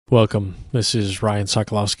Welcome. This is Ryan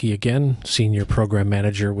Sokolowski again, Senior Program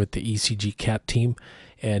Manager with the ECG CAT team.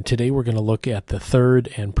 And today we're going to look at the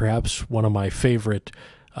third and perhaps one of my favorite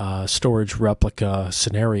storage replica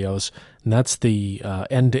scenarios, and that's the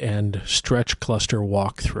end-to-end stretch cluster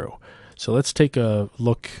walkthrough. So let's take a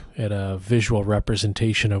look at a visual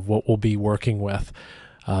representation of what we'll be working with.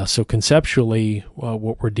 So conceptually,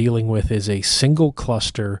 what we're dealing with is a single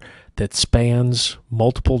cluster that spans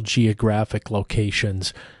multiple geographic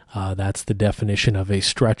locations. That's the definition of a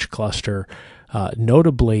stretch cluster.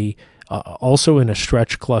 Notably, also in a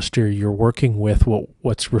stretch cluster, you're working with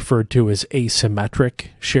what's referred to as asymmetric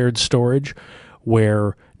shared storage,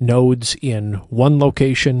 where nodes in one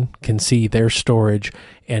location can see their storage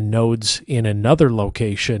and nodes in another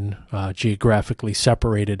location, geographically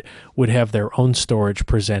separated, would have their own storage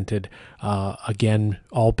presented, again,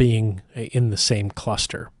 all being in the same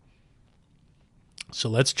cluster. So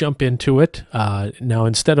let's jump into it. Now,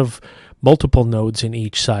 instead of multiple nodes in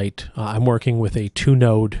each site, I'm working with a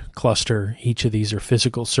 2-node cluster. Each of these are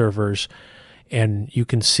physical servers, and you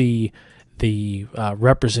can see the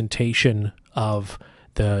representation of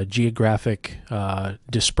the geographic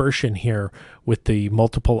dispersion here with the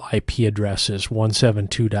multiple IP addresses.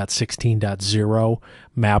 172.16.0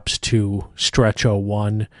 maps to stretch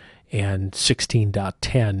 01, and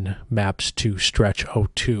 16.10 maps to stretch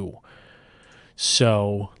 02.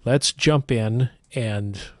 So let's jump in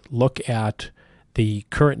and look at the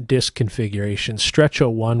current disk configuration. Stretch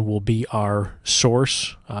 01 will be our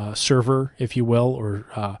source server, if you will,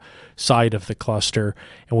 or side of the cluster.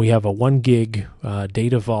 And we have a 1 gig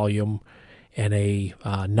data volume and a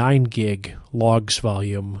 9 gig logs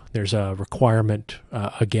volume. There's a requirement,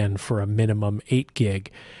 again, for a minimum 8 gig.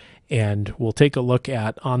 And we'll take a look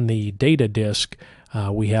at, on the data disk,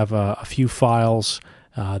 we have a few files,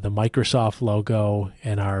 the Microsoft logo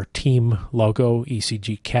and our team logo,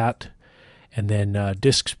 ECG CAT, and then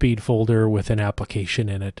disk speed folder with an application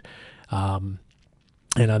in it. And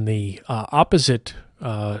on the opposite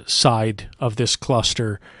side of this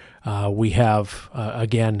cluster, we have,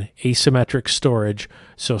 again, asymmetric storage.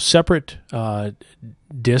 So separate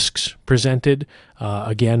disks presented,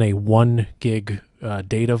 again, a 1 gig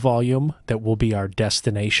data volume that will be our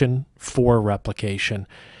destination for replication,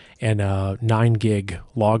 and a 9 gig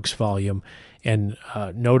logs volume. And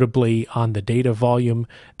notably, on the data volume,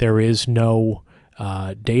 there is no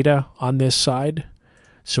data on this side.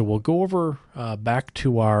 So we'll go over back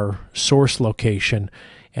to our source location,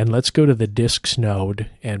 and let's go to the disks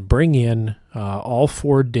node and bring in all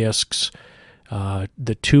 4 disks,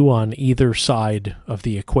 the 2 on either side of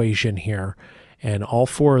the equation here. And all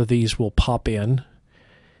 4 of these will pop in.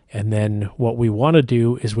 And then what we want to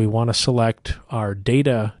do is we want to select our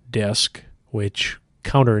data disk, which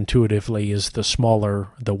counterintuitively is the smaller,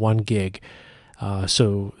 the 1 gig.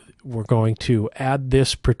 So we're going to add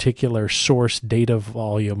this particular source data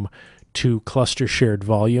volume to cluster shared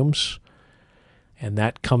volumes, and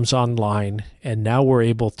that comes online. And now we're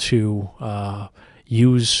able to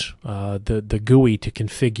use the GUI to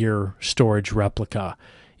configure Storage Replica.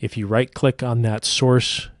 If you right-click on that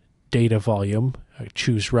source data volume,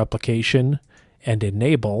 choose Replication and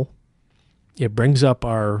Enable, it brings up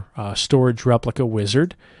our Storage Replica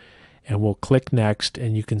wizard, and we'll click Next,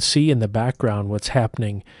 and you can see in the background what's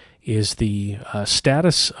happening is the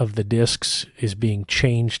status of the disks is being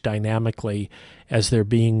changed dynamically as they're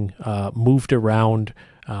being moved around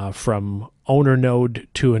from owner node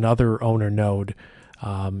to another owner node,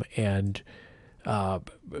 and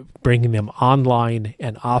bringing them online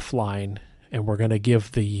and offline. And we're going to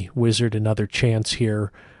give the wizard another chance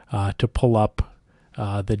here to pull up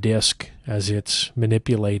the disk as it's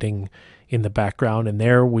manipulating in the background. And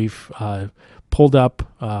there we've pulled up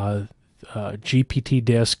a GPT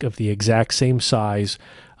disk of the exact same size.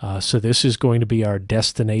 So this is going to be our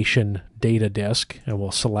destination data disk. And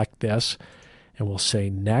we'll select this and we'll say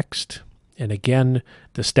Next. And again,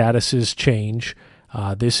 the statuses change.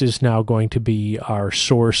 This is now going to be our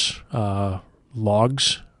source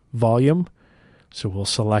logs volume. So we'll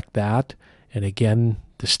select that, and again,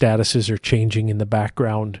 the statuses are changing in the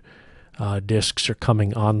background. Disks are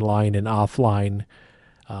coming online and offline,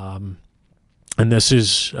 and this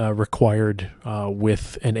is required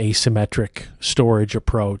with an asymmetric storage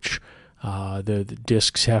approach. The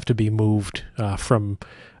disks have to be moved from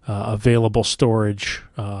available storage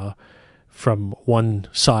from one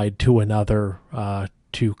side to another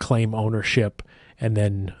to claim ownership and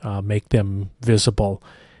then make them visible.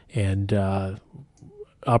 And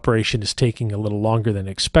operation is taking a little longer than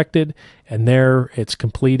expected, and there it's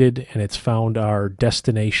completed, and it's found our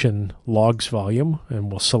destination logs volume,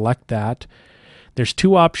 and we'll select that. There's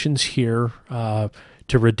 2 options here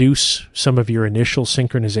To reduce some of your initial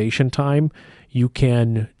synchronization time, you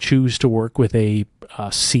can choose to work with a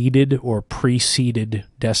seeded or pre-seeded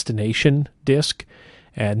destination disk.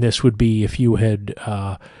 And this would be if you had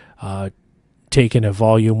taken a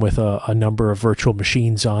volume with a number of virtual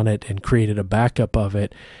machines on it and created a backup of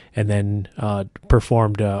it, and then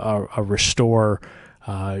performed a restore.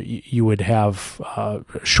 You would have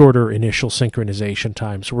shorter initial synchronization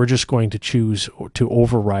time. So we're just going to choose to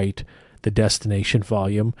overwrite the destination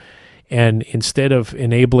volume. And instead of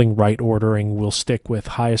enabling write ordering, we'll stick with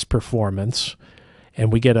highest performance.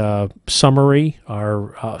 And we get a summary,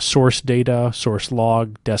 our source data, source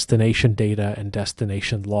log, destination data, and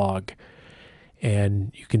destination log.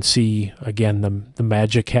 And you can see, again, the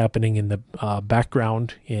magic happening in the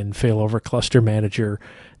background in Failover Cluster Manager,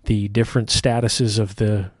 the different statuses of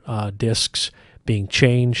the disks being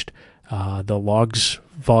changed. The logs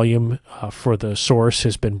volume for the source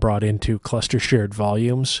has been brought into cluster shared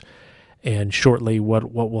volumes. And shortly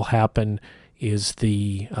what will happen is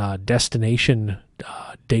the destination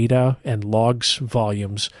data and logs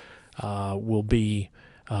volumes will be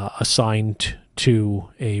assigned to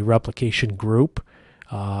a replication group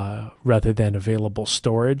rather than available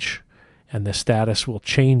storage, and the status will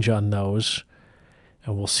change on those,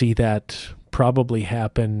 and we'll see that probably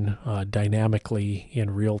happen dynamically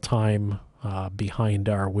in real time behind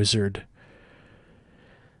our wizard.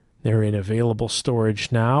 They're in available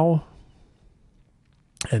storage now,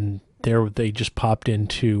 and there they just popped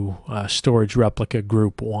into Storage Replica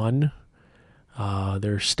Group 1.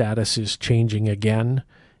 Their status is changing again,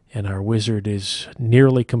 and our wizard is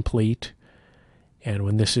nearly complete. And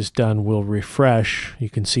when this is done, we'll refresh. You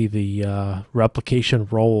can see the replication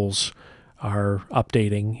roles are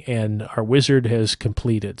updating, and our wizard has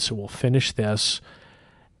completed. So we'll finish this,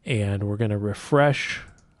 and we're going to refresh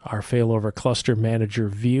our Failover Cluster Manager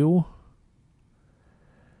view.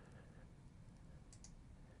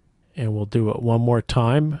 And we'll do it one more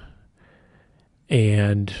time.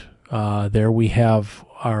 And there we have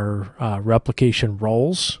our replication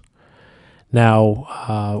roles.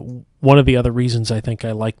 Now, one of the other reasons I think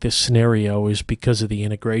I like this scenario is because of the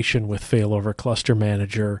integration with Failover Cluster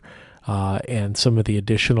Manager and some of the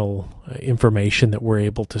additional information that we're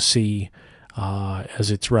able to see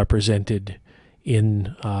as it's represented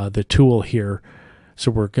in the tool here.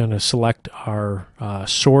 So we're going to select our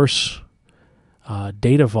source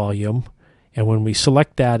data volume, and when we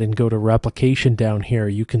select that and go to replication down here,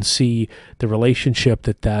 you can see the relationship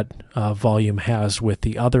that volume has with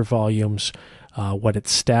the other volumes, what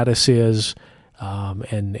its status is,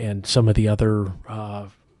 and some of the other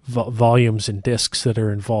volumes and disks that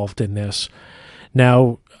are involved in this.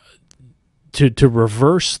 Now, to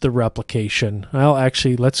reverse the replication, well,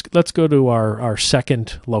 actually, let's go to our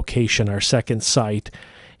second location, our second site,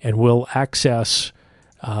 and we'll access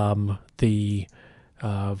the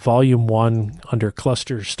volume 1 under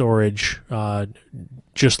cluster storage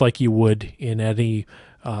just like you would in any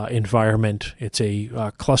environment. It's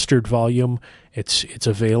a clustered volume. It's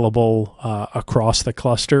available across the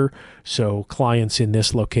cluster, so clients in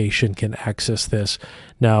this location can access this.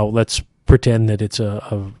 Now let's pretend that it's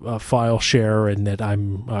a file share and that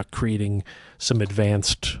I'm creating some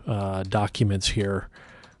advanced documents here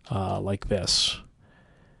like this.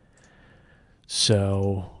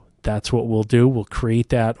 So that's what we'll do. We'll create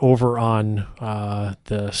that over on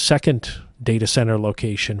the second data center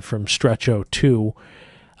location from Stretch02.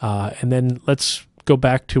 And then let's go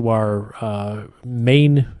back to our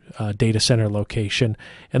main data center location,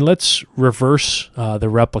 and let's reverse the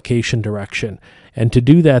replication direction. And to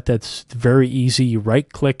do that, that's very easy. You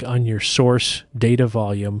right-click on your source data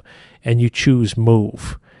volume, and you choose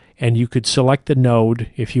Move. And you could select the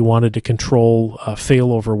node if you wanted to control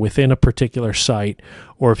failover within a particular site,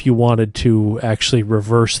 or if you wanted to actually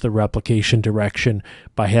reverse the replication direction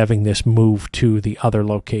by having this move to the other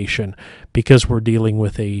location. Because we're dealing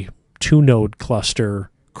with a 2-node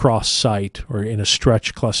cluster cross-site or in a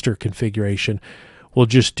stretch cluster configuration, we'll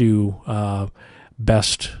just do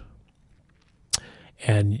best.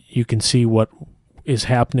 And you can see what is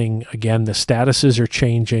happening. Again, the statuses are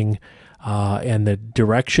changing. And the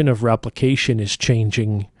direction of replication is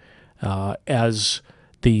changing as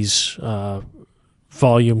these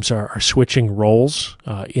volumes are switching roles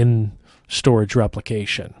in storage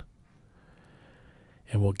replication.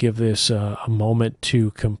 And we'll give this a moment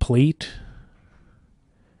to complete.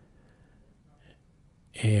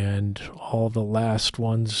 And all the last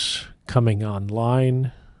ones coming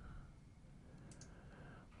online.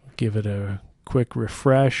 Give it a quick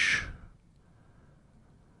refresh.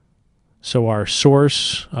 So our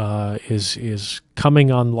source is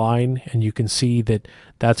coming online, and you can see that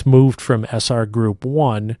that's moved from SR Group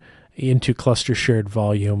 1 into cluster shared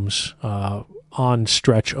volumes on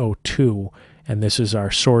stretch 02, and this is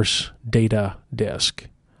our source data disk.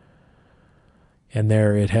 And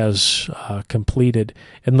there it has completed.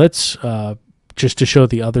 And let's, just to show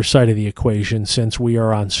the other side of the equation, since we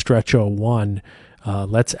are on stretch 01,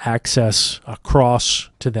 let's access across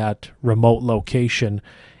to that remote location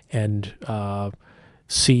and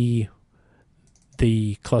see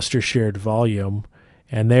the cluster shared volume.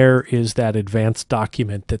 And there is that advanced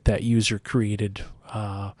document that user created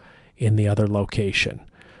in the other location.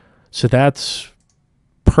 So that's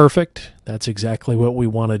perfect. That's exactly what we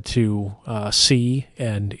wanted to see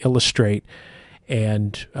and illustrate.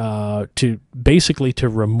 And to basically to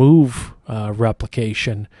remove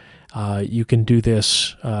replication, you can do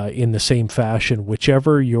this in the same fashion.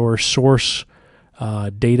 Whichever your source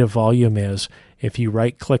data volume is, if you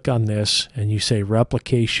right click on this and you say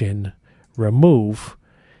replication remove,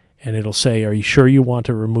 and it'll say, are you sure you want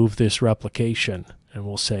to remove this replication? And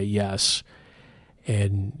we'll say yes.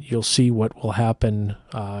 And you'll see what will happen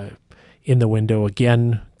in the window,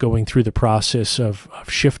 again going through the process of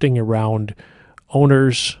shifting around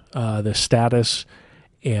owners, the status,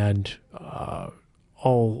 and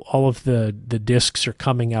all of the disks are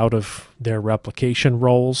coming out of their replication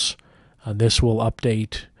roles. This will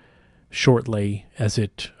update shortly as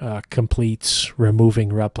it completes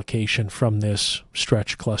removing replication from this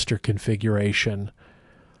stretch cluster configuration.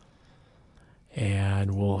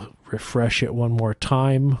 And we'll refresh it one more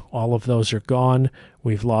time. All of those are gone.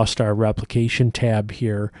 We've lost our replication tab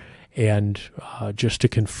here. And just to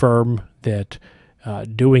confirm that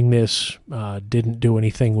doing this didn't do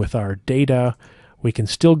anything with our data, we can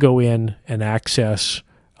still go in and access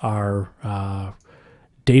our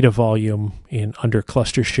data volume under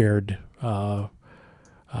cluster shared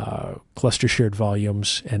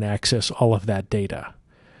volumes and access all of that data.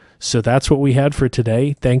 So that's what we had for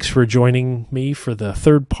today. Thanks for joining me for the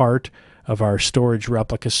third part of our Storage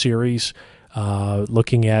Replica series,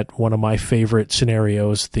 looking at one of my favorite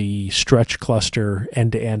scenarios, the stretch cluster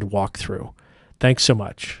end-to-end walkthrough. Thanks so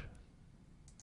much.